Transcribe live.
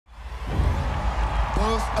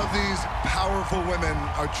Both of these powerful women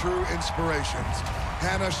are true inspirations.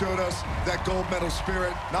 Hannah showed us that gold medal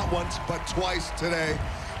spirit, not once, but twice today.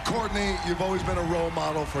 Courtney, you've always been a role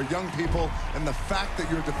model for young people, and the fact that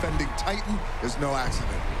you're defending Titan is no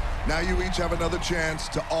accident. Now you each have another chance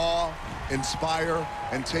to awe, inspire,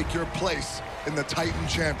 and take your place in the Titan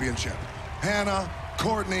Championship. Hannah,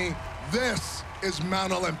 Courtney, this is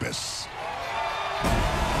Mount Olympus.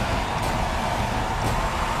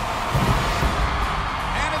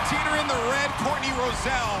 Hannah Teter in the red, Courtney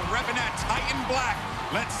Roselle repping that Titan black.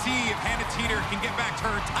 Let's see if Hannah Teter can get back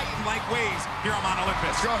to her Titan-like ways here on Mount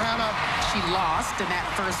Olympus. Let's go, Hannah. She lost in that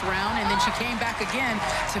first round, and then she came back again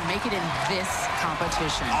to make it in this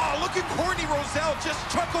competition. Oh, look at Courtney Roselle just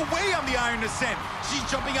truck away on the iron descent. She's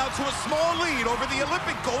jumping out to a small lead over the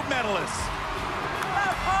Olympic gold medalist.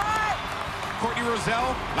 Courtney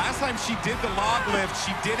Roselle, last time she did the log lift,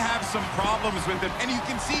 she did have some problems with it. And you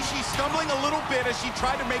can see she's stumbling a little bit as she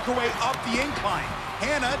tried to make her way up the incline.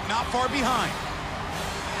 Hannah not far behind.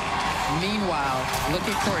 Meanwhile, look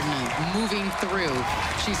at Courtney moving through.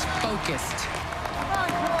 She's focused.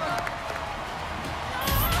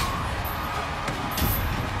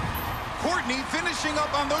 Courtney finishing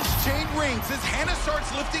up on those chain rings as Hannah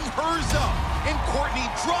starts lifting hers up. And Courtney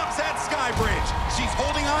drops that sky bridge. She's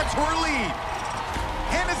holding on to her lead.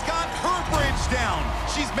 Hannah's got her bridge down.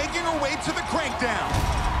 She's making her way to the crank down.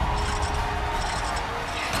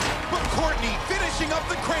 But Courtney finishing up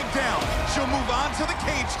the crank down. She'll move on to the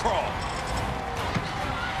cage crawl.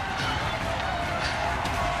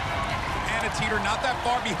 Hannah Teter not that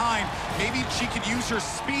far behind. Maybe she could use her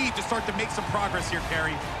speed to start to make some progress here,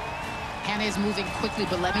 Carrie. Hannah is moving quickly,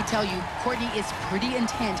 but let me tell you, Courtney is pretty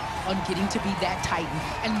intent on getting to be that Titan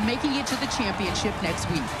and making it to the championship next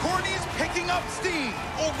week. Courtney's picking up steam,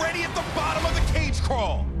 already at the bottom of the cage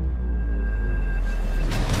crawl.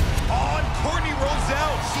 On Courtney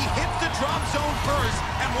Roselle, she hits the drop zone first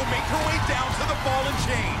and will make her way down to the ball and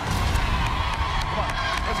chain. Come on,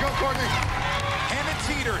 let's go, Courtney. Hannah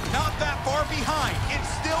Teter not that far behind. It's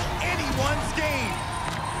still anyone's game.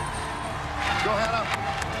 Go, Hannah.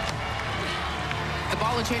 The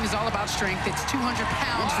ball and chain is all about strength. It's 200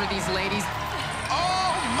 pounds for these ladies.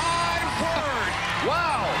 Oh, my word.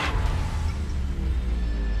 Wow.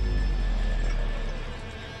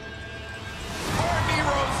 Courtney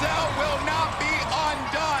Roselle will not be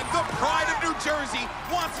undone. The pride of New Jersey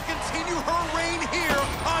wants to continue her reign here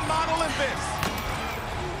on Mount Olympus.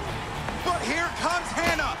 But here comes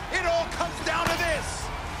Hannah. It all comes down to this.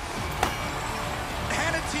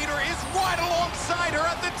 Hannah Teter is right alongside her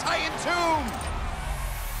at the Titan tomb.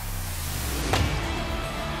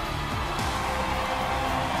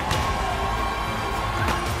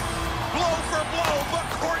 Blow for blow, but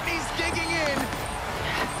Courtney's digging in.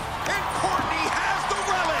 And Courtney has the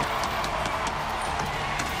relic.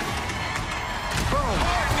 Boom.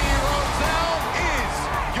 Courtney Roselle is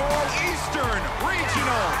your Eastern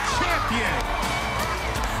Regional Champion.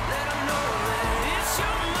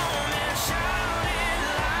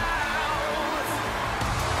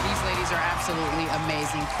 These ladies are absolutely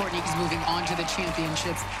amazing. Courtney is moving on to the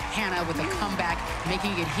championships. Hannah with a comeback,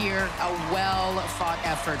 making it here. A well-fought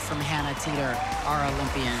effort from Hannah Teter, our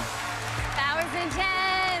Olympian. That was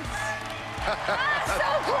intense. So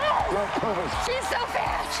cool. She's so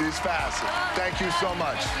fast. She's fast. Thank you so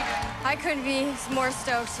much. I couldn't be more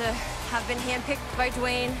stoked to have been handpicked by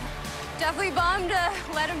Dwayne. Definitely bummed to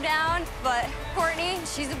let him down, but Courtney,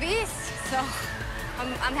 she's a beast, so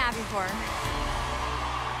I'm happy for her.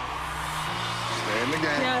 Stay in the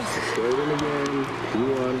game. Yes. Stay in the game. You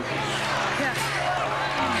won. Yes.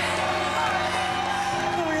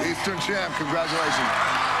 Eastern champ, congratulations.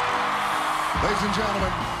 Ladies and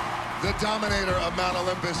gentlemen, the dominator of Mount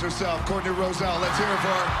Olympus herself, Courtney Roselle. Let's hear it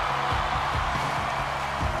for her.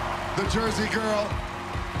 The Jersey girl.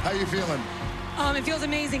 How you feeling? It feels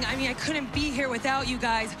amazing. I mean, I couldn't be here without you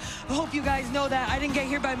guys. I hope you guys know that. I didn't get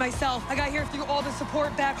here by myself. I got here through all the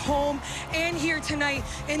support back home and here tonight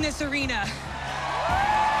in this arena.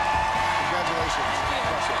 Congratulations.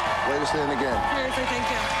 Way to stay in the game. Seriously, thank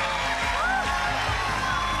you.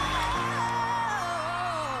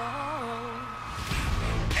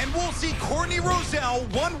 And we'll see Courtney Roselle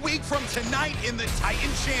 1 week from tonight in the Titan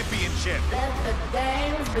Championship,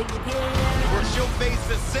 where she'll face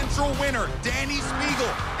the Central winner, Danny Spiegel,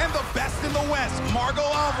 and the best in the West, Margot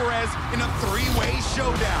Alvarez, in a three-way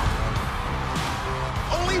showdown.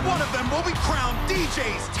 Only one of them will be crowned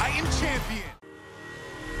DJ's Titan Champion.